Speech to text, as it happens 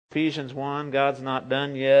Ephesians 1, God's not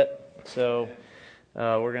done yet, so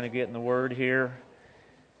we're going to get in the Word here.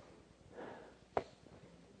 This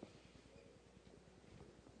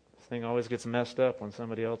thing always gets messed up when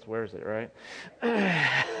somebody else wears it, right?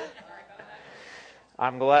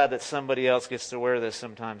 I'm glad that somebody else gets to wear this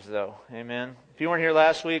sometimes, though. Amen. If you weren't here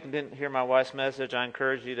last week and didn't hear my wife's message, I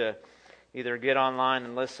encourage you to either get online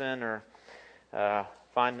and listen or tell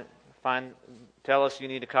us you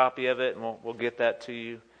need a copy of it, and we'll get that to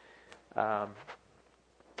you.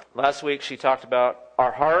 Last week she talked about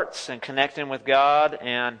our hearts and connecting with God,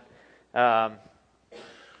 and the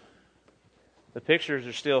pictures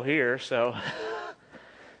are still here, so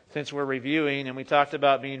since we're reviewing, and we talked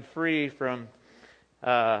about being free from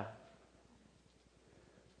the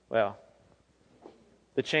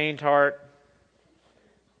chained heart,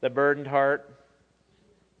 the burdened heart,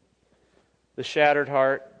 the shattered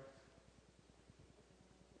heart,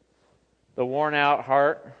 the worn out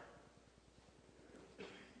heart,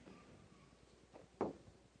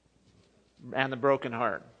 and the broken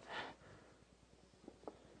heart.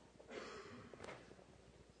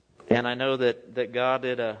 And I know that God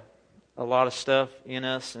did a lot of stuff in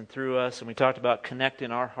us and through us, and we talked about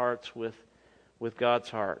connecting our hearts with God's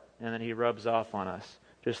heart, and then He rubs off on us.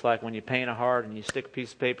 Just like when you paint a heart and you stick a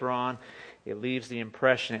piece of paper on, it leaves the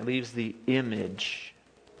impression, it leaves the image,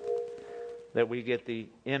 that we get the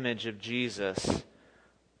image of Jesus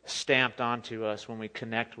stamped onto us when we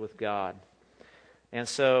connect with God. And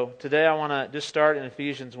so today I want to just start in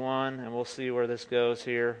Ephesians 1, and we'll see where this goes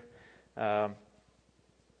here.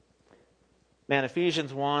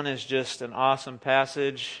 Ephesians 1 is just an awesome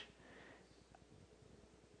passage.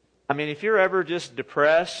 I mean, if you're ever just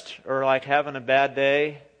depressed or like having a bad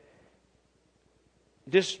day,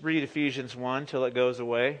 just read Ephesians 1 till it goes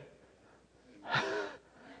away.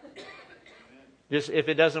 Just if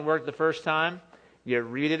it doesn't work the first time, you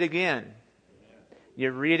read it again.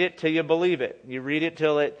 You read it till you believe it. You read it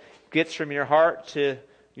till it gets from your heart to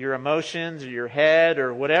your emotions or your head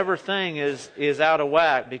or whatever thing is out of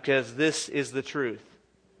whack, because this is the truth.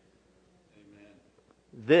 Amen.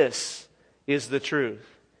 This is the truth.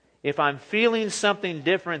 If I'm feeling something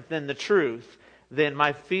different than the truth, then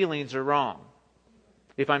my feelings are wrong.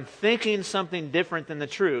 If I'm thinking something different than the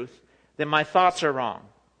truth, then my thoughts are wrong.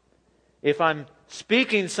 If I'm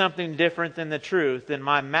speaking something different than the truth, then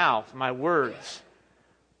my mouth, my words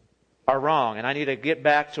are wrong. And I need to get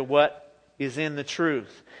back to what is in the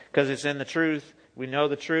truth. Because it's in the truth, we know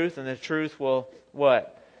the truth, and the truth will,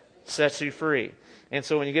 what? Sets you free. And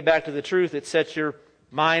so when you get back to the truth, it sets your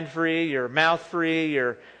mind free, your mouth free,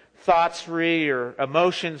 your thoughts free, your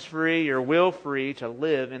emotions free, your will free to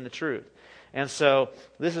live in the truth. And so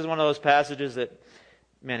this is one of those passages that,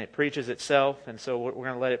 it preaches itself. And so we're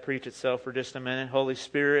going to let it preach itself for just a minute. Holy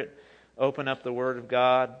Spirit, open up the Word of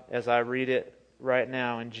God as I read it right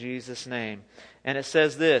now in Jesus' name. And it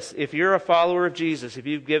says this: if you're a follower of Jesus, if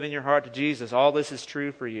you've given your heart to Jesus, all this is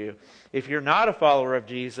true for you. If you're not a follower of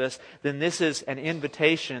Jesus, then this is an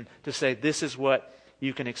invitation to say this is what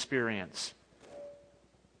you can experience.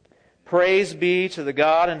 Praise be to the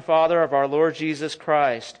God and Father of our Lord Jesus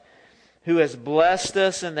Christ, who has blessed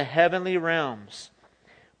us in the heavenly realms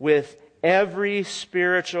with every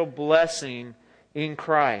spiritual blessing in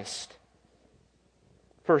Christ.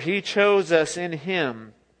 For He chose us in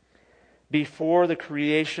Him before the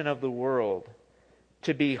creation of the world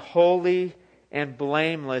to be holy and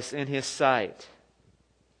blameless in His sight.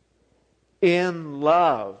 In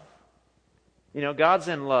love. God's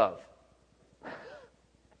in love.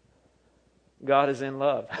 God is in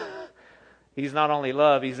love. He's not only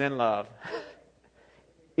love, He's in love.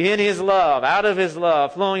 In His love, out of His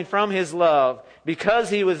love, flowing from His love, because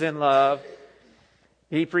He was in love,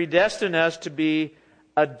 He predestined us to be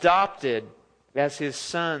adopted as His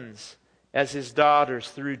sons, as His daughters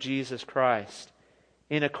through Jesus Christ,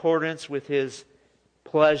 in accordance with His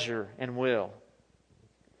pleasure and will,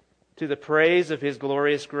 to the praise of His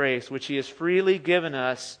glorious grace, which He has freely given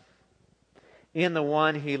us in the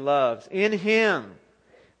one He loves. In Him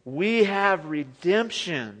we have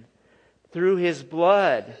redemption through His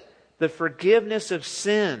blood, the forgiveness of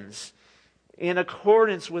sins, in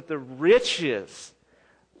accordance with the riches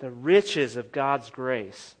of God's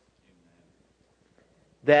grace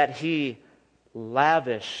that He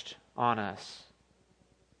lavished on us.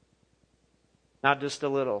 Not just a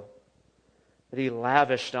little, but He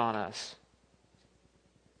lavished on us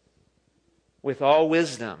with all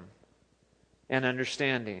wisdom and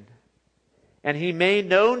understanding. And He made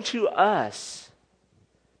known to us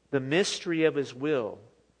the mystery of His will,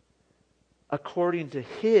 according to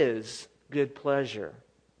His good pleasure,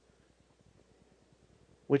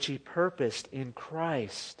 which He purposed in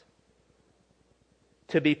Christ,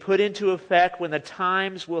 to be put into effect when the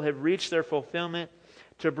times will have reached their fulfillment,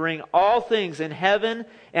 to bring all things in heaven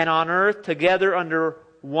and on earth together under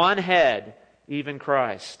one head, even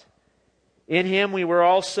Christ. In Him we were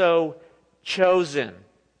also chosen,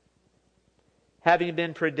 having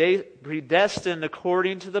been predestined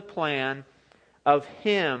according to the plan of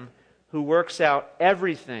Him who works out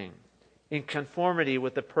everything in conformity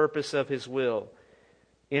with the purpose of His will,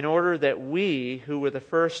 in order that we, who were the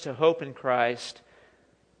first to hope in Christ,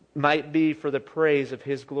 might be for the praise of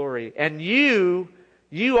His glory. And you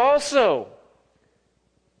also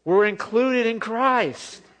were included in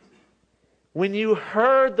Christ when you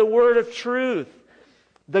heard the word of truth,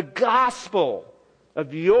 the gospel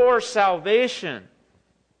of your salvation.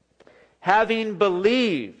 Having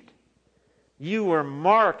believed, you were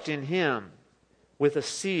marked in Him with a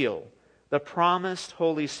seal, the promised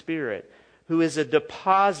Holy Spirit, who is a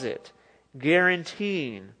deposit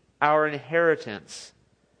guaranteeing our inheritance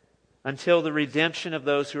until the redemption of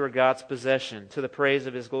those who are God's possession, to the praise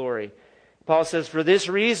of His glory. Paul says, for this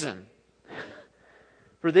reason,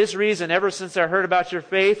 ever since I heard about your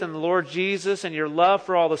faith in the Lord Jesus and your love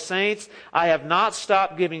for all the saints, I have not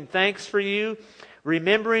stopped giving thanks for you,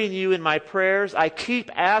 remembering you in my prayers. I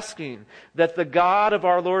keep asking that the God of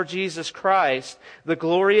our Lord Jesus Christ, the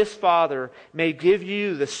glorious Father, may give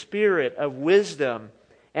you the spirit of wisdom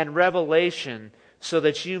and revelation so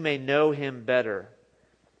that you may know Him better.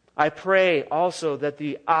 I pray also that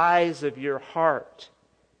the eyes of your heart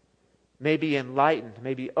may be enlightened,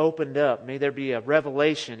 may be opened up, may there be a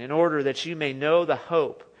revelation in order that you may know the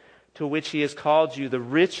hope to which He has called you, the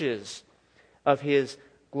riches of His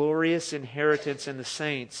glorious inheritance in the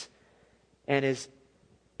saints, and His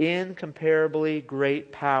incomparably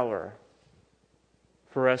great power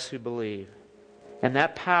for us who believe. And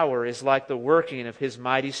that power is like the working of His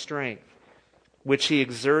mighty strength, which He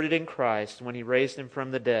exerted in Christ when He raised Him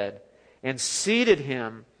from the dead and seated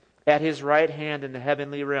Him at His right hand in the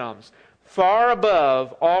heavenly realms, far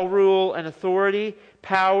above all rule and authority,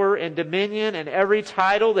 power and dominion, and every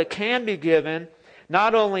title that can be given,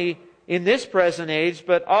 not only in this present age,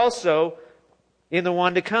 but also in the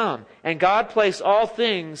one to come. And God placed all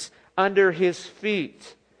things under His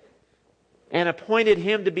feet and appointed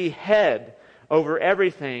Him to be head over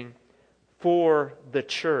everything for the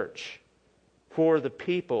church, for the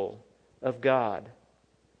people of God,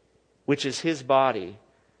 which is His body,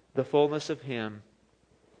 the fullness of Him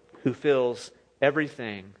who fills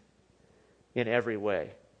everything in every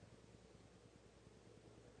way.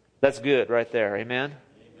 That's good right there. Amen?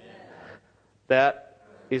 Amen. That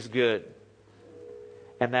is good.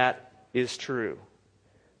 And that is true.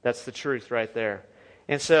 That's the truth right there.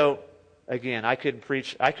 And so, again, I couldn't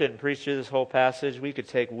preach through this whole passage. We could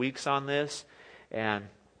take weeks on this, and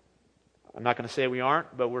I'm not going to say we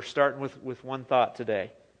aren't, but we're starting with one thought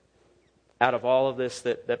today out of all of this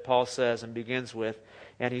that Paul says and begins with.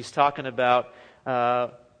 And he's talking about,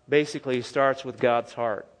 basically he starts with God's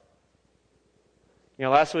heart. You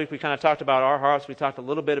know, last week we kind of talked about our hearts. We talked a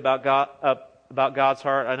little bit about God's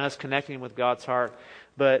heart and us connecting with God's heart.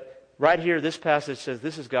 But right here, this passage says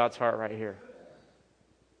this is God's heart right here.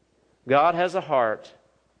 God has a heart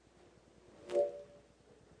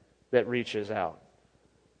that reaches out.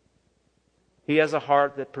 He has a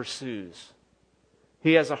heart that pursues.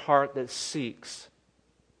 He has a heart that seeks.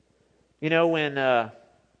 You know, when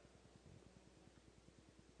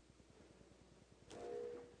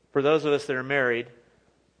for those of us that are married,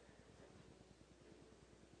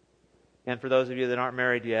 and for those of you that aren't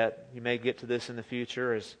married yet, you may get to this in the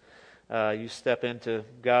future as you step into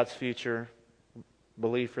God's future.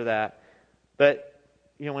 Believe for that. But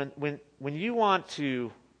you know, when you want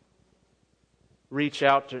to reach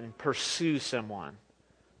out to and pursue someone,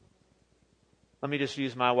 let me just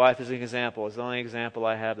use my wife as an example. It's the only example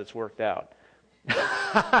I have that's worked out.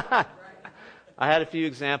 I had a few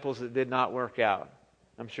examples that did not work out.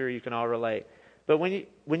 I'm sure you can all relate. But when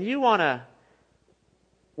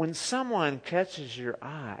someone catches your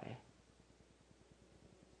eye,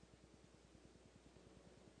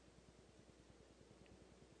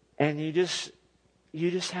 and you just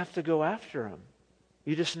have to go after them.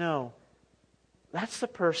 You just know, that's the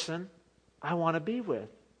person I want to be with.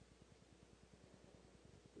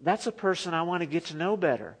 That's a person I want to get to know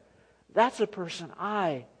better. That's a person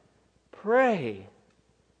I pray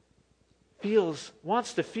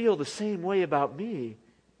wants to feel the same way about me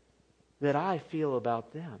that I feel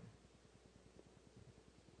about them.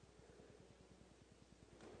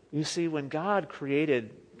 You see, when God created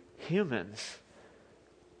humans,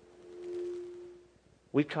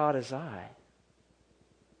 we caught His eye.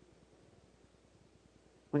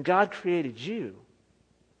 When God created you,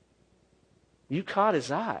 you caught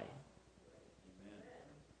His eye.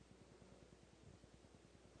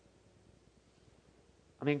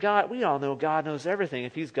 I mean, God, we all know God knows everything.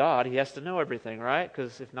 If He's God, He has to know everything, right?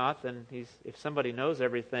 Because if not, then if somebody knows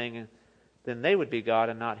everything, then they would be God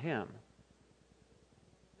and not Him.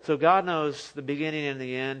 So God knows the beginning and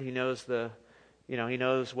the end. He knows He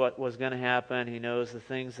knows what was going to happen. He knows the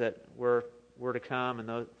things that were to come and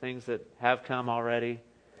the things that have come already.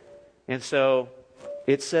 And so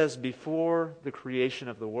it says before the creation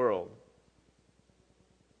of the world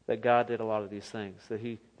that God did a lot of these things, that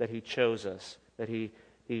He chose us, that He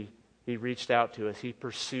reached out to us. He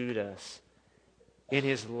pursued us in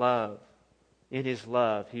His love. In His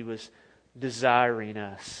love, He was desiring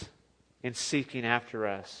us and seeking after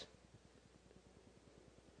us.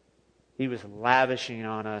 He was lavishing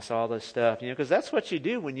on us all this stuff. Because that's what you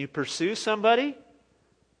do when you pursue somebody.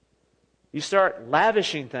 You start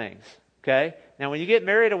lavishing things. Okay? Now, when you get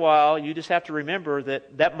married a while, you just have to remember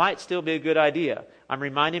that might still be a good idea. I'm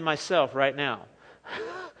reminding myself right now.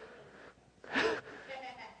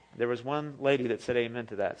 There was one lady that said amen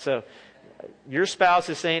to that. So your spouse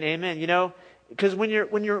is saying amen. Because when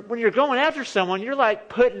you're going after someone,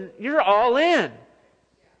 you're all in.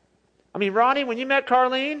 I mean, Ronnie, when you met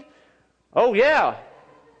Carlene, oh yeah,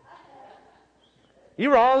 you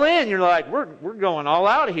were all in. You're like, we're going all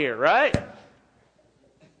out here, right?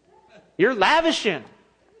 You're lavishing.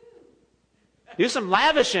 Do some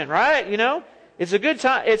lavishing, right? It's a good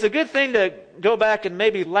time. It's a good thing to go back and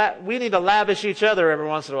maybe we need to lavish each other every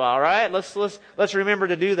once in a while, right? Let's remember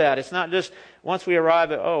to do that. It's not just once we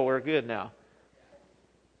arrive at, oh, we're good now.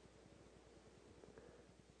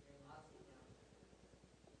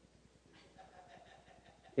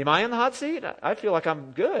 Am I in the hot seat? I feel like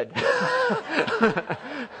I'm good.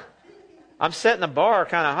 I'm setting the bar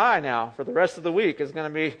kind of high now for the rest of the week. It's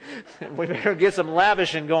going to be, we better get some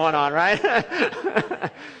lavishing going on,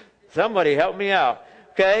 right? Somebody help me out.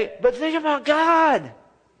 Okay? But think about God.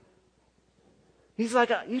 He's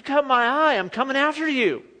like, you caught my eye. I'm coming after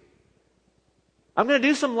you. I'm going to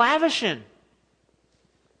do some lavishing.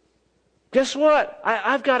 Guess what?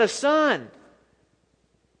 I've got a son.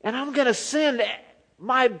 And I'm going to send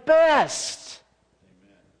my best.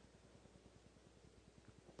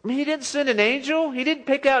 I mean, He didn't send an angel. He didn't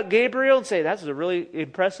pick out Gabriel and say, that's a really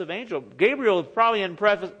impressive angel. Gabriel was probably an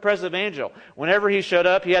impressive angel. Whenever he showed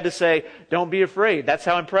up, he had to say, don't be afraid. That's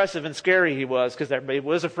how impressive and scary he was, because everybody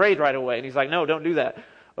was afraid right away. And He's like, no, don't do that.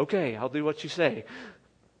 Okay, I'll do what you say.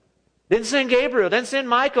 Didn't send Gabriel. Didn't send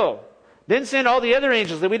Michael. Didn't send all the other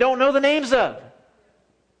angels that we don't know the names of.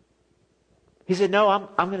 He said, no,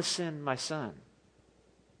 I'm going to send my son.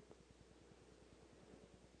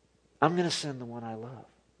 I'm going to send the one I love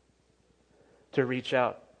to reach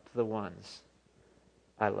out to the ones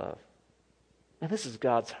I love. And this is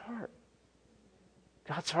God's heart.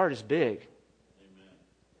 God's heart is big. Amen.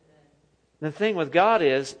 The thing with God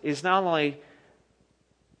is not only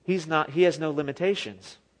He has no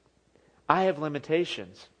limitations. I have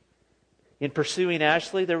limitations. In pursuing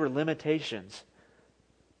Ashley, there were limitations.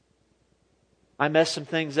 I messed some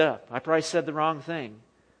things up. I probably said the wrong thing.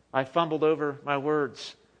 I fumbled over my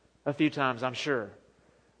words a few times, I'm sure.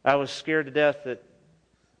 I was scared to death that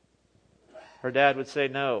her dad would say,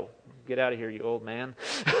 no, get out of here, you old man.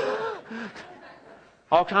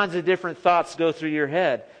 All kinds of different thoughts go through your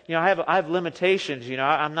head. I have limitations.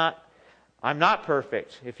 I'm not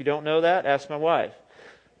perfect. If you don't know that, ask my wife.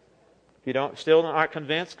 If you still aren't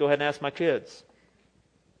convinced, go ahead and ask my kids.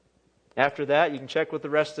 After that, you can check with the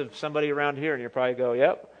rest of somebody around here, and you'll probably go,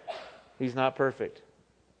 yep, he's not perfect.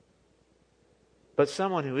 But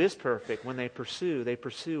someone who is perfect, when they pursue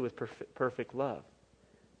with perfect love.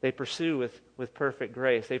 They pursue with perfect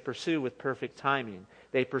grace. They pursue with perfect timing.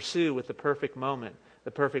 They pursue with the perfect moment,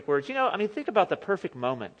 the perfect words. Think about the perfect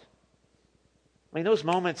moment. Those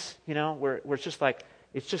moments, where it's just like,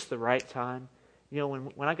 it's just the right time.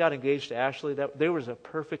 When I got engaged to Ashley, there was a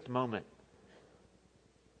perfect moment.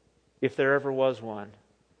 If there ever was one,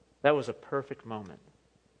 that was a perfect moment.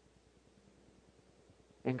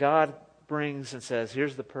 And God brings and says,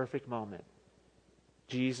 here's the perfect moment.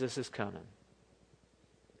 Jesus is coming.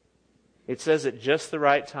 It says at just the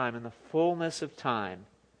right time, in the fullness of time,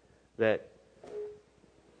 that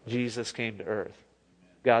Jesus came to earth.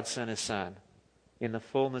 God sent His Son in the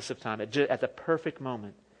fullness of time, at the perfect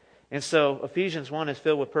moment. And so Ephesians 1 is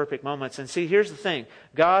filled with perfect moments. And see, here's the thing.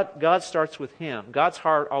 God starts with Him. God's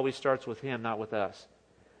heart always starts with Him, not with us.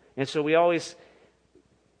 And so we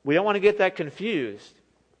don't want to get that confused.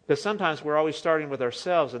 Because sometimes we're always starting with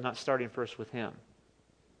ourselves and not starting first with Him.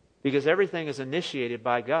 Because everything is initiated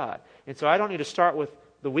by God. And so I don't need to start with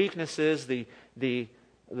the weaknesses, the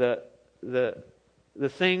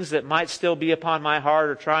things that might still be upon my heart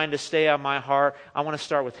or trying to stay on my heart. I want to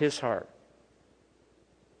start with His heart.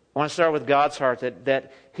 I want to start with God's heart,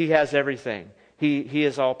 that He has everything. He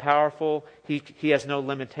is all powerful. He has no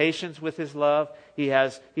limitations with His love. He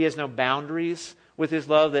has no boundaries with His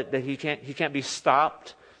love, that He can't be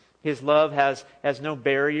stopped. His love has no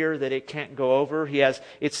barrier that it can't go over.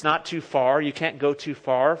 It's not too far. You can't go too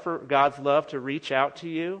far for God's love to reach out to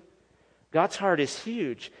you. God's heart is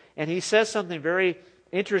huge. And He says something very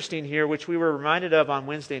interesting here, which we were reminded of on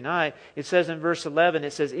Wednesday night. It says in verse 11,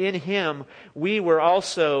 it says, "In Him we were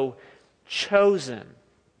also chosen."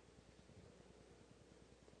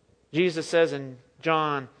 Jesus says in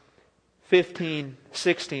John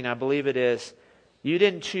 15:16, I believe it is, "You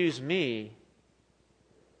didn't choose me,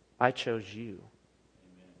 I chose you."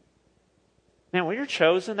 Man, when you're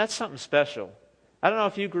chosen, that's something special. I don't know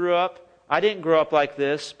if you grew up. I didn't grow up like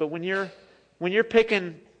this, but when you're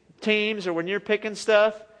picking teams or when you're picking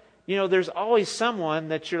stuff, there's always someone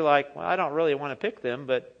that you're like, well, I don't really want to pick them,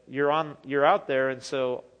 but you're out there, and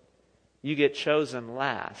so you get chosen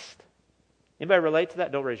last. Anybody relate to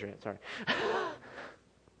that? Don't raise your hand. Sorry.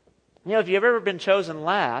 If you've ever been chosen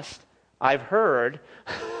last, I've heard.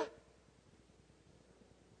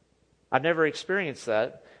 I've never experienced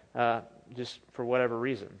that, just for whatever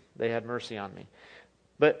reason. They had mercy on me.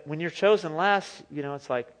 But when you're chosen last, it's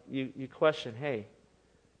like you question, hey,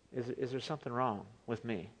 is there something wrong with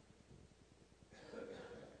me?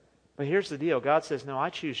 But here's the deal. God says, no,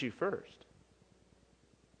 I choose you first.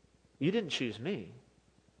 You didn't choose me.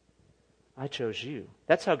 I chose you.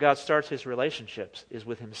 That's how God starts His relationships, is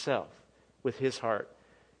with Himself, with His heart.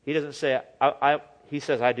 He doesn't say, He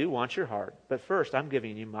says, I do want your heart, but first I'm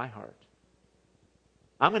giving you my heart.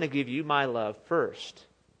 I'm going to give you my love first.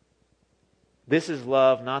 This is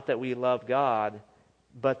love, not that we love God,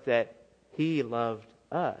 but that He loved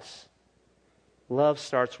us. Love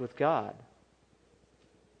starts with God.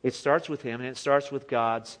 It starts with Him, and it starts with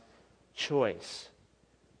God's choice.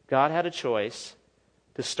 God had a choice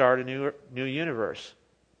to start a new universe.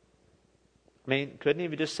 I mean, couldn't He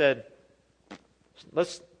have just said,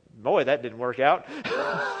 boy, that didn't work out.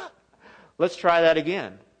 Let's try that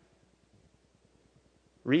again.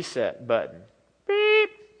 Reset button. Beep.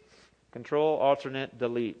 Control, alternate,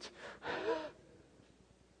 delete.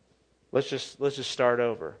 Let's just start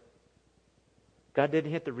over. God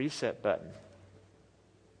didn't hit the reset button.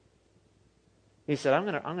 He said, I'm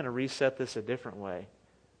going to reset this a different way.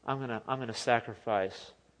 I'm going to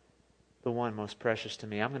sacrifice the one most precious to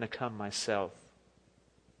me. I'm going to come myself.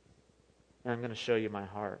 And I'm going to show you my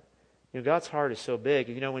heart. God's heart is so big.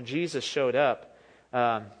 When Jesus showed up,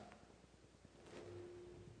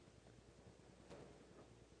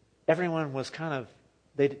 everyone was kind of,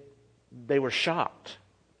 they were shocked.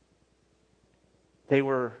 They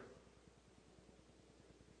were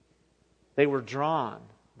drawn.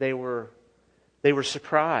 They were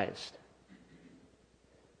surprised.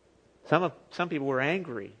 Some people were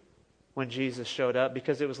angry when Jesus showed up,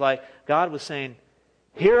 because it was like God was saying,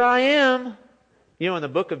 here I am. In the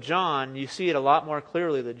book of John, you see it a lot more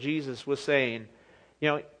clearly that Jesus was saying,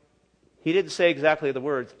 He didn't say exactly the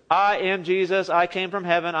words, I am Jesus, I came from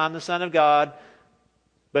heaven, I'm the Son of God.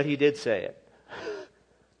 But He did say it.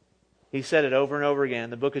 He said it over and over again. In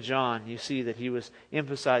the book of John, you see that He was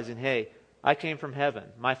emphasizing, hey, I came from heaven.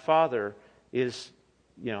 My Father is,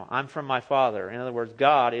 I'm from my Father. In other words,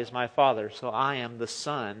 God is my Father, so I am the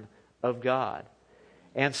Son of God.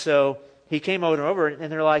 And so He came over and over,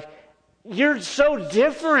 and they're like, you're so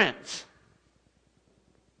different.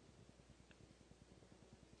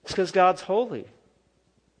 It's because God's holy.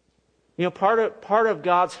 Part of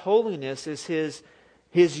God's holiness is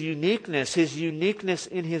His uniqueness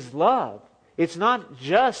in His love. It's not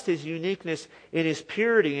just His uniqueness in His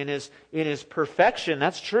purity, in His perfection.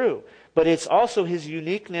 That's true. But it's also His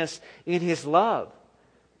uniqueness in His love.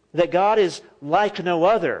 That God is like no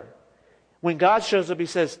other. When God shows up, He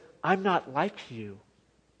says, I'm not like you.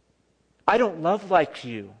 I don't love like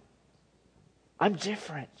you. I'm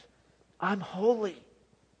different. I'm holy.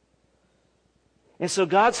 And so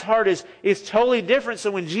God's heart is totally different.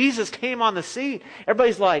 So when Jesus came on the scene,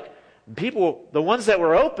 everybody's like, the ones that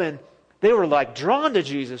were open, they were like drawn to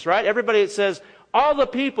Jesus, right? Everybody, it says, all the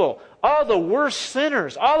people, all the worst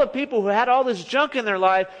sinners, all the people who had all this junk in their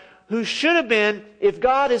life, who should have been, if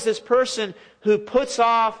God is this person who puts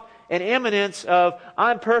off an eminence of,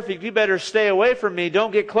 I'm perfect, you better stay away from me,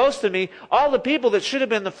 don't get close to me. All the people that should have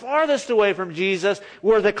been the farthest away from Jesus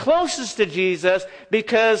were the closest to Jesus,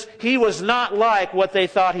 because He was not like what they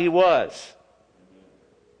thought He was.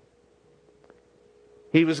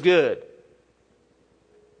 He was good.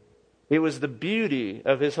 It was the beauty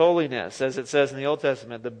of His holiness, as it says in the Old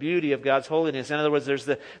Testament, the beauty of God's holiness. In other words, there's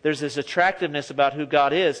this attractiveness about who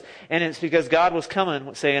God is. And it's because God was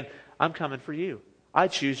coming, saying, I'm coming for you. I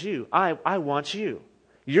choose you. I want you.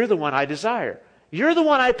 You're the one I desire. You're the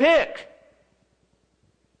one I pick.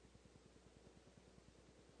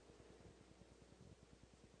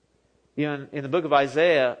 You know, in the book of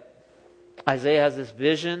Isaiah, Isaiah has this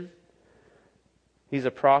vision. He's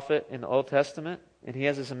a prophet in the Old Testament, and he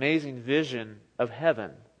has this amazing vision of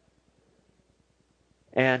heaven.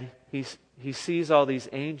 And he sees all these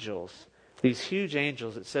angels, these huge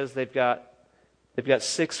angels. It says they've got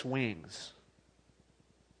 6 wings.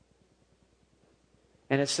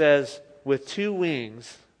 And it says, with 2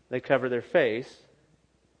 wings, they cover their face.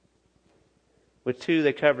 With 2,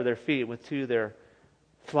 they cover their feet. With 2, they're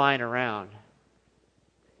flying around.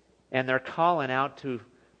 And they're calling out to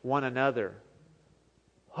one another,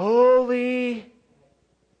 holy,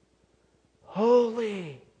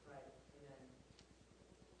 holy.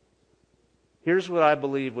 Here's what I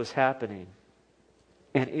believe was happening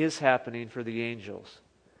and is happening for the angels.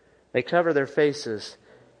 They cover their faces,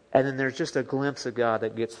 and then there's just a glimpse of God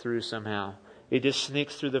that gets through somehow. It just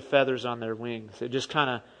sneaks through the feathers on their wings. It just kind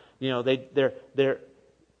of,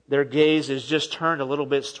 their gaze is just turned a little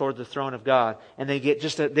bit toward the throne of God, and they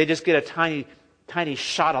just get a tiny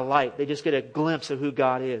shot of light. They just get a glimpse of who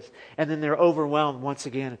God is, and then they're overwhelmed once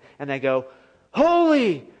again, and they go,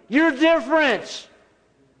 "Holy, you're different.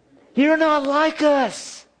 You're not like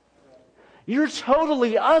us. You're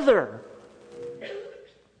totally other."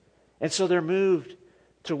 And so they're moved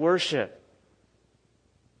to worship.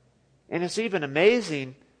 And it's even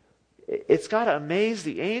amazing. It's got to amaze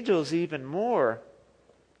the angels even more.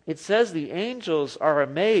 It says the angels are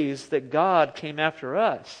amazed that God came after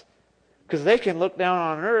us. Because they can look down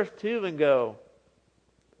on earth too and go,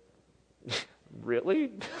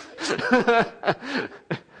 really?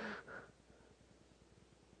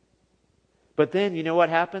 But then you know what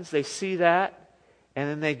happens? They see that, and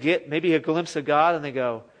then they get maybe a glimpse of God, and they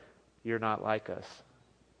go, you're not like us.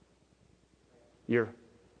 You're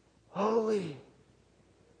holy.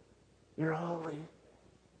 You're holy.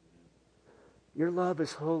 Your love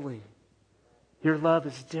is holy. Your love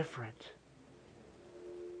is different.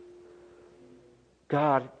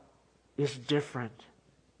 God is different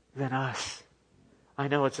than us. I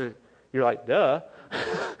know you're like, duh.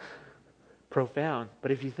 Profound.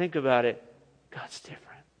 But if you think about it, God's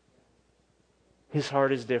different. His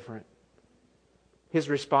heart is different. His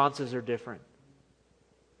responses are different.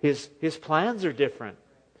 His plans are different.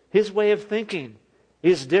 His way of thinking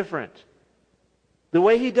is different. The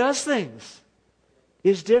way He does things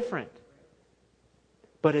is different.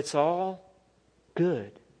 But it's all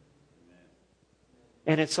good.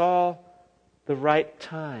 And it's all the right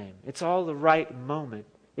time. It's all the right moment.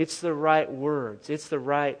 It's the right words. It's the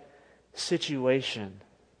right situation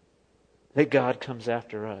that God comes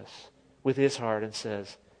after us with His heart and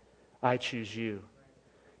says, I choose you.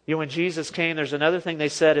 You know, when Jesus came, there's another thing they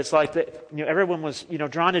said. It's like that, everyone was,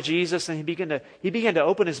 drawn to Jesus, and he began to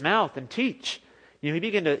open his mouth and teach. He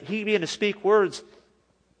began to speak words,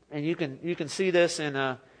 and you can see this in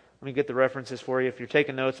let me get the references for you if you're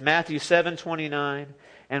taking notes. Matthew 7:29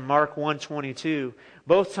 and Mark 1:22.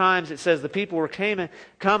 Both times it says the people were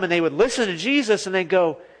come and they would listen to Jesus and they'd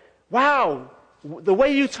go, wow, the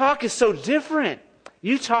way you talk is so different.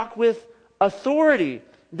 You talk with authority.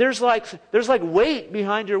 There's like weight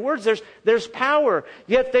behind your words. There's power.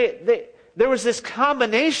 Yet there was this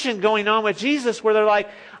combination going on with Jesus where they're like,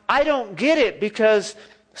 I don't get it, because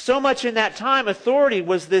so much in that time, authority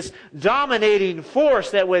was this dominating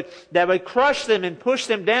force that would crush them and push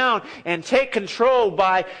them down and take control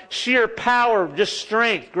by sheer power, just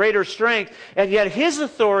strength, greater strength. And yet His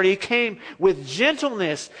authority came with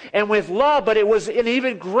gentleness and with love, but it was an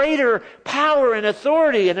even greater power and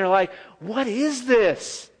authority. And they're like, what is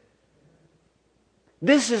this?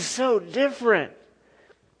 This is so different.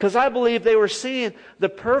 Because I believe they were seeing the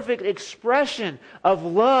perfect expression of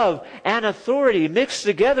love and authority mixed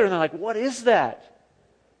together. And they're like, what is that?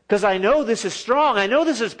 Because I know this is strong. I know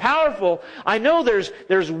this is powerful. I know there's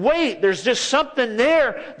weight. There's just something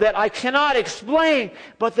there that I cannot explain.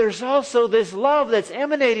 But there's also this love that's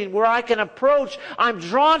emanating where I can approach. I'm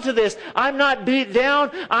drawn to this. I'm not beat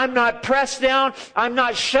down. I'm not pressed down. I'm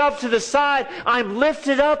not shoved to the side. I'm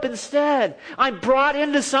lifted up instead. I'm brought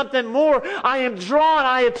into something more. I am drawn.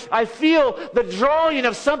 I feel the drawing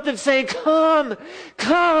of something saying, come,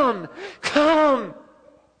 come, come,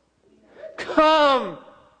 come.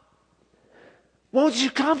 Won't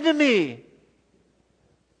you come to me?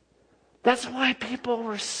 That's why people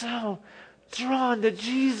were so drawn to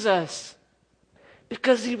Jesus.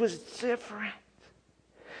 Because He was different.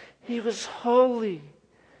 He was holy.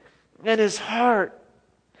 And His heart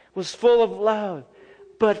was full of love,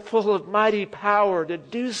 but full of mighty power to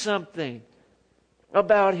do something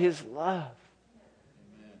about His love.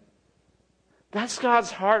 That's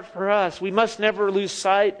God's heart for us. We must never lose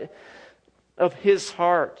sight of His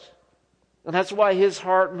heart. And that's why His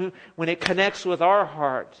heart, when it connects with our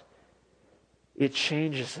heart, it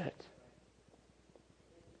changes it.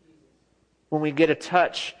 When we get a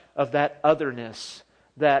touch of that otherness,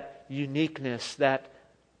 that uniqueness, that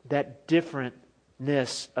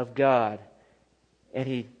differentness of God, and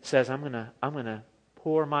He says, I'm gonna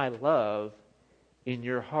pour my love in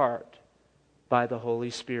your heart by the Holy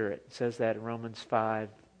Spirit. It says that in Romans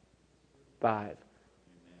 5:5.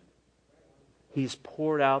 He's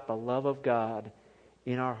poured out the love of God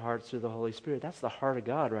in our hearts through the Holy Spirit. That's the heart of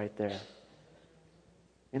God right there.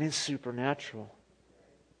 And it's supernatural.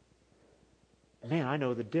 Man, I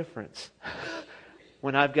know the difference.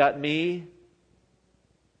 When I've got me,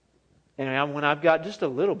 and when I've got just a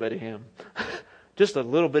little bit of Him, just a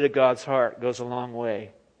little bit of God's heart goes a long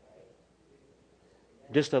way.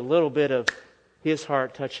 Just a little bit of His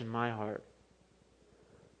heart touching my heart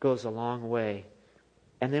goes a long way.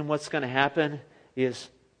 And then what's going to happen is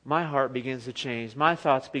my heart begins to change. My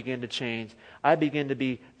thoughts begin to change. I begin to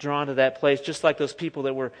be drawn to that place, just like those people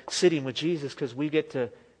that were sitting with Jesus, because we get to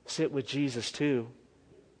sit with Jesus too.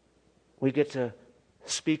 We get to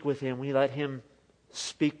speak with Him. We let Him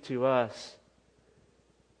speak to us.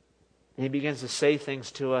 And He begins to say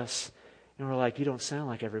things to us, and we're like, you don't sound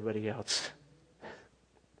like everybody else.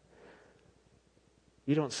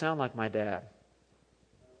 You don't sound like my dad.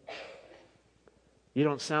 You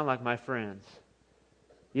don't sound like my friends.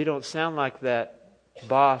 You don't sound like that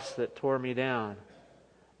boss that tore me down.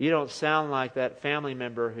 You don't sound like that family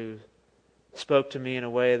member who spoke to me in a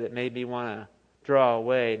way that made me want to draw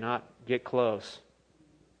away, not get close.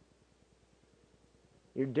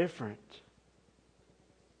 You're different.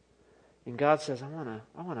 And God says, I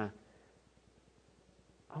want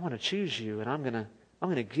to choose you, and I'm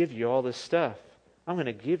going to give you all this stuff. I'm going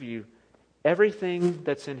to give you everything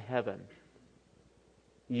that's in heaven.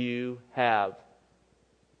 You have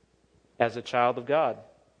as a child of God.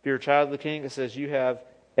 If you're a child of the King, it says you have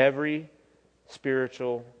every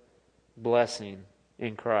spiritual blessing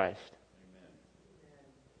in Christ.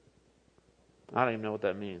 I don't even know what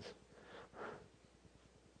that means.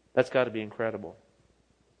 That's got to be incredible.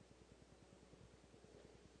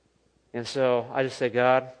 And so I just say,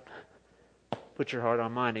 God, put your heart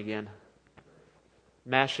on mine again.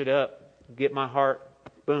 Mash it up. Get my heart.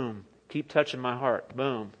 Boom. Keep touching my heart.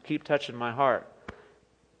 Boom. Keep touching my heart.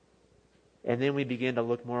 And then we begin to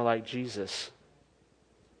look more like Jesus.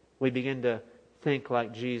 We begin to think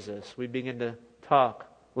like Jesus. We begin to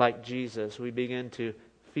talk like Jesus. We begin to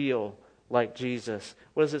feel like Jesus.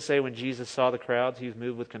 What does it say when Jesus saw the crowds? He was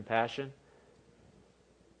moved with compassion.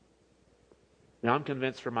 Now, I'm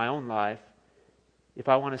convinced for my own life, if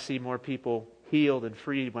I want to see more people healed and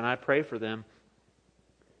freed when I pray for them,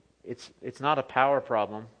 it's not a power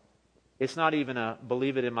problem. It's not even a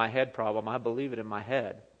believe it in my head problem. I believe it in my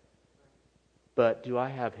head. But do I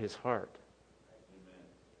have His heart?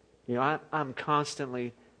 You know, I'm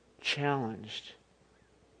constantly challenged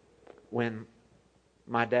when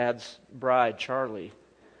my dad's bride, Charlie,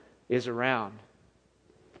 is around.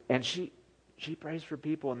 And she prays for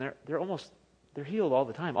people, and they're healed all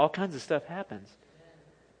the time. All kinds of stuff happens.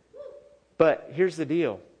 But here's the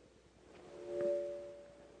deal.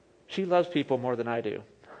 She loves people more than I do.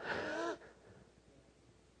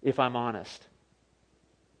 If I'm honest.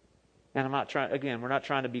 And I'm not trying, again, we're not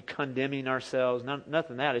trying to be condemning ourselves,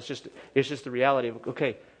 nothing that. It's just the reality of,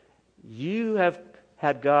 okay, you have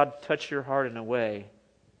had God touch your heart in a way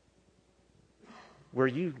where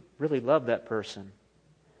you really love that person.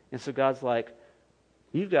 And so God's like,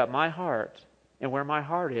 you've got my heart, and where my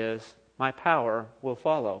heart is, my power will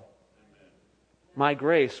follow. My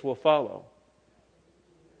grace will follow.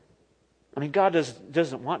 I mean, God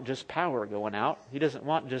doesn't want just power going out. He doesn't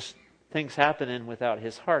want just things happening without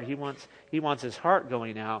His heart. He wants His heart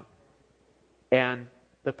going out. And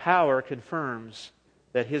the power confirms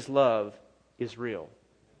that His love is real.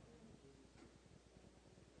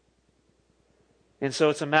 And so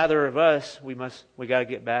it's a matter of us, we got to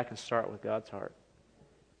get back and start with God's heart.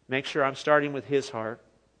 Make sure I'm starting with His heart,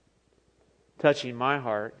 touching my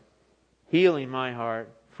heart, healing my heart,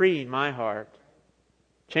 freeing my heart,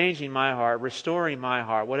 changing my heart, restoring my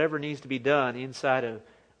heart, whatever needs to be done inside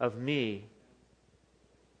of me.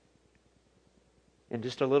 And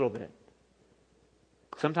just a little bit.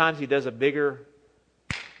 Sometimes He does a bigger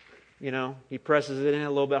He presses it in a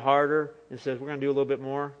little bit harder and says, we're going to do a little bit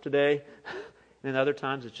more today. And other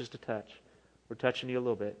times it's just a touch. We're touching you a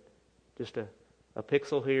little bit. Just a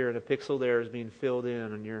pixel here and a pixel there is being filled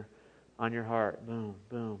in on your heart. Boom,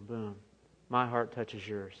 boom, boom. My heart touches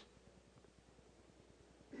yours.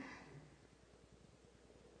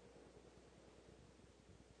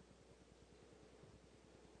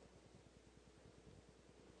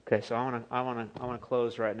 Okay, so I want to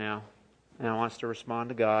close right now, and I want us to respond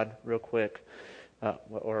to God real quick,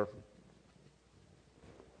 or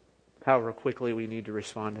however quickly we need to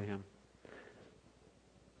respond to Him.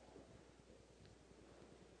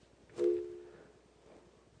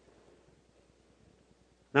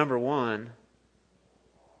 Number one,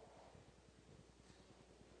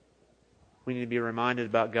 we need to be reminded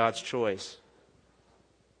about God's choice.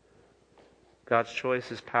 God's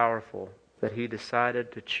choice is powerful, that He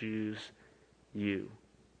decided to choose you.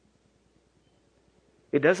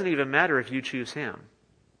 It doesn't even matter if you choose Him.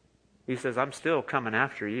 He says, I'm still coming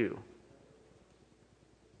after you.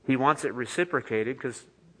 He wants it reciprocated because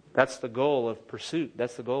that's the goal of pursuit.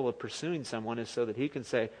 That's the goal of pursuing someone, is so that He can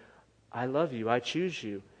say, I love you, I choose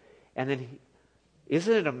you. And then,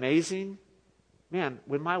 isn't it amazing? Man,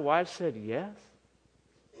 when my wife said yes,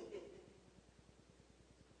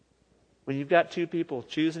 when you've got two people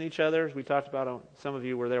choosing each other, as we talked about, some of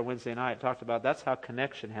you were there Wednesday night, talked about that's how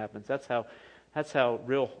connection happens. That's how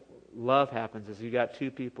real love happens, is you got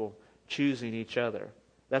two people choosing each other.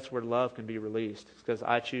 That's where love can be released. It's because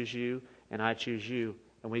I choose you and I choose you,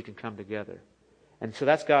 and we can come together. And so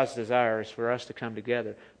that's God's desire, is for us to come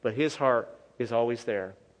together. But His heart is always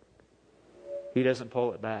there. He doesn't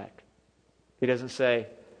pull it back. He doesn't say,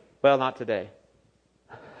 well, not today.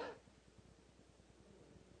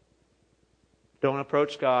 Don't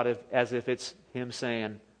approach God as if it's Him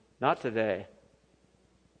saying, not today.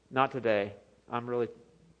 Not today. I'm really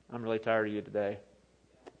tired of you today.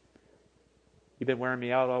 You've been wearing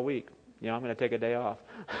me out all week. I'm going to take a day off.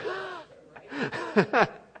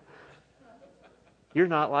 You're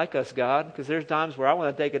not like us, God, because there's times where I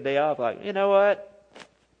want to take a day off. Like, you know what?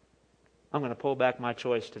 I'm going to pull back my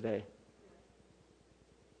choice today.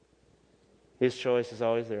 His choice is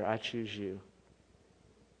always there. I choose you.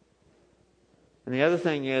 And the other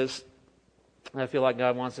thing is, I feel like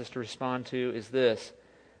God wants us to respond to, is this,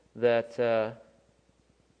 that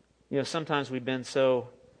sometimes we've had so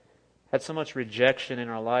much rejection in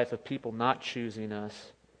our life of people not choosing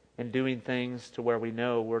us and doing things to where we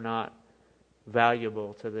know we're not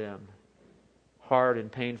valuable to them. Hard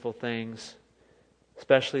and painful things,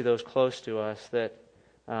 especially those close to us, that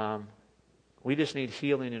we just need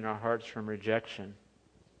healing in our hearts from rejection.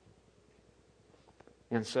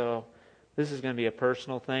 And so this is going to be a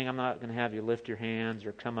personal thing. I'm not going to have you lift your hands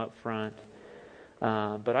or come up front.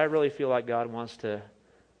 But I really feel like God wants to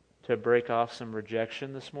break off some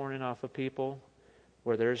rejection this morning off of people,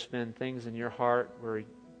 where there's been things in your heart where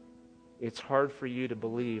it's hard for you to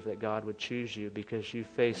believe that God would choose you because you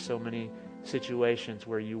faced so many situations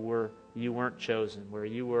where you weren't chosen, where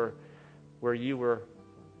you were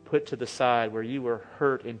put to the side, where you were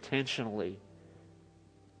hurt intentionally.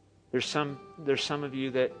 There's some of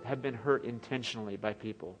you that have been hurt intentionally by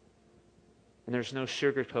people. And there's no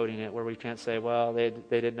sugarcoating it, where we can't say, well, they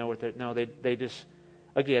didn't know what they... No, they just...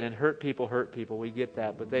 Again, and hurt people. We get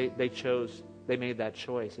that. But they made that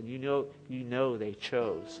choice. And you know they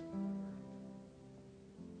chose.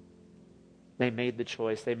 They made the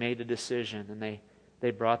choice. They made a decision. And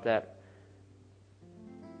they brought that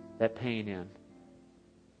pain in.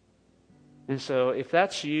 And so if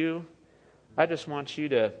that's you, I just want you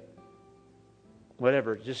to...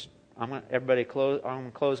 Whatever, everybody close. I'm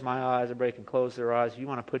going to close my eyes. Everybody can close their eyes. You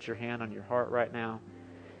want to put your hand on your heart right now.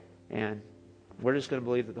 And we're just going to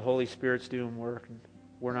believe that the Holy Spirit's doing work. And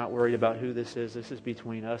we're not worried about who this is. This is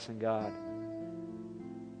between us and God.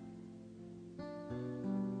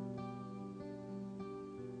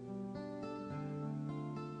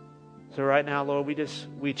 So right now, Lord,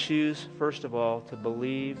 we choose, first of all, to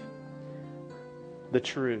believe the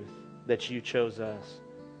truth that you chose us.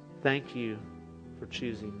 Thank you for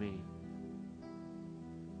choosing me.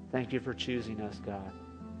 Thank you for choosing us, God.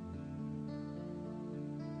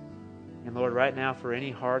 And Lord, right now, for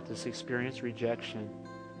any heart that's experienced rejection,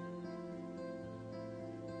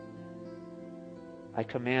 I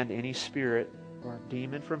command any spirit or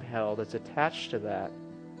demon from hell that's attached to that,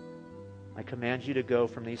 I command you to go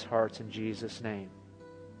from these hearts in Jesus' name.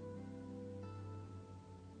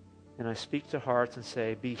 And I speak to hearts and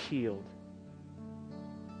say, be healed.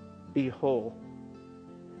 Be whole.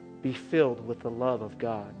 Be filled with the love of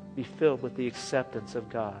God. Be filled with the acceptance of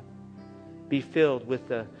God. Be filled with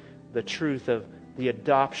the truth of the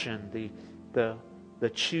adoption, the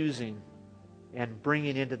choosing and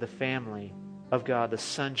bringing into the family of God, the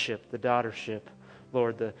sonship, the daughtership,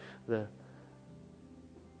 Lord, the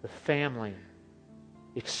family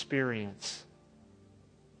experience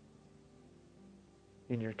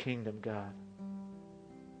in your kingdom, God.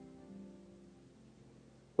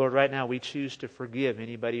 Lord, right now we choose to forgive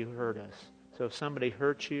anybody who hurt us. So if somebody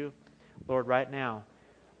hurt you, Lord, right now,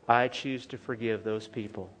 I choose to forgive those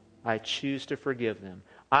people. I choose to forgive them.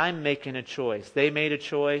 I'm making a choice. They made a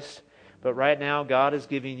choice, but right now God is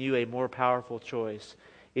giving you a more powerful choice.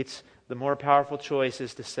 It's the more powerful choice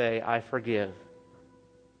is to say, I forgive.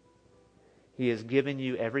 He has given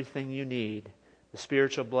you everything you need, the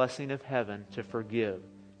spiritual blessing of heaven to forgive.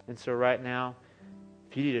 And so right now,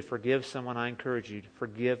 if you need to forgive someone, I encourage you to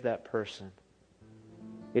forgive that person.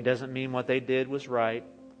 It doesn't mean what they did was right.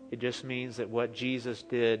 It just means that what Jesus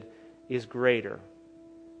did is greater.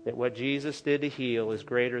 That what Jesus did to heal is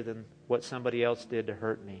greater than what somebody else did to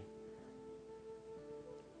hurt me.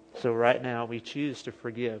 So right now, we choose to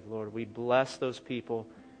forgive, Lord. We bless those people,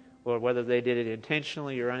 Lord, whether they did it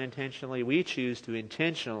intentionally or unintentionally. We choose to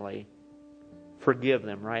intentionally forgive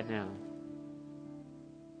them right now.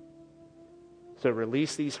 So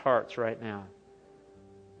release these hearts right now.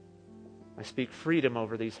 I speak freedom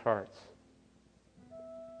over these hearts.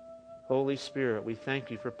 Holy Spirit, we thank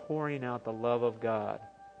you for pouring out the love of God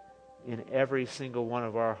in every single one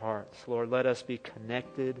of our hearts. Lord, let us be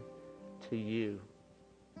connected to you.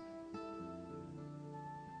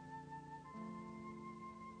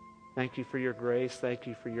 Thank you for your grace. Thank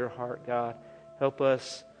you for your heart, God. Help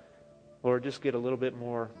us, Lord, just get a little bit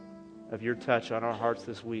more of your touch on our hearts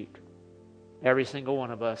this week. Every single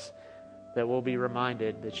one of us, that we'll be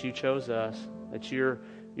reminded that you chose us, that your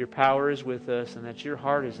power is with us, and that your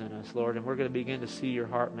heart is in us, Lord. And we're going to begin to see your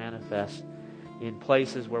heart manifest in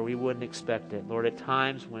places where we wouldn't expect it. Lord, at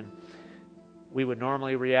times when we would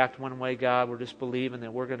normally react one way, God, we're just believing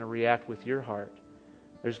that we're going to react with your heart.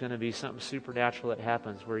 There's going to be something supernatural that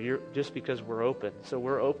happens where you're just because we're open. So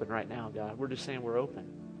we're open right now, God. We're just saying we're open.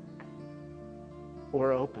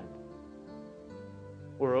 We're open.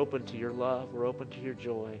 We're open to your love. We're open to your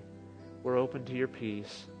joy. We're open to your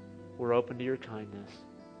peace. We're open to your kindness.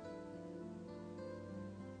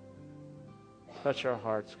 Touch our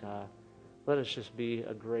hearts, God. Let us just be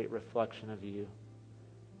a great reflection of you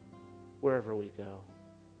wherever we go.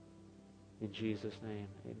 In Jesus' name,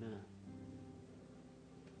 amen.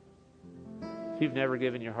 If you've never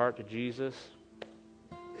given your heart to Jesus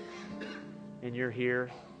and you're here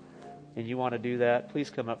and you want to do that, please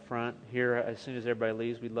come up front here as soon as everybody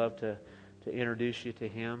leaves. We'd love to introduce you to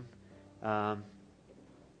Him.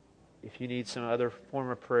 If you need some other form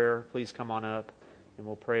of prayer, please come on up and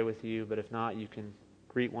we'll pray with you. But if not, you can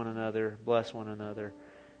greet one another, bless one another,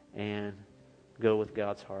 and go with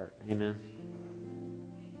God's heart. Amen.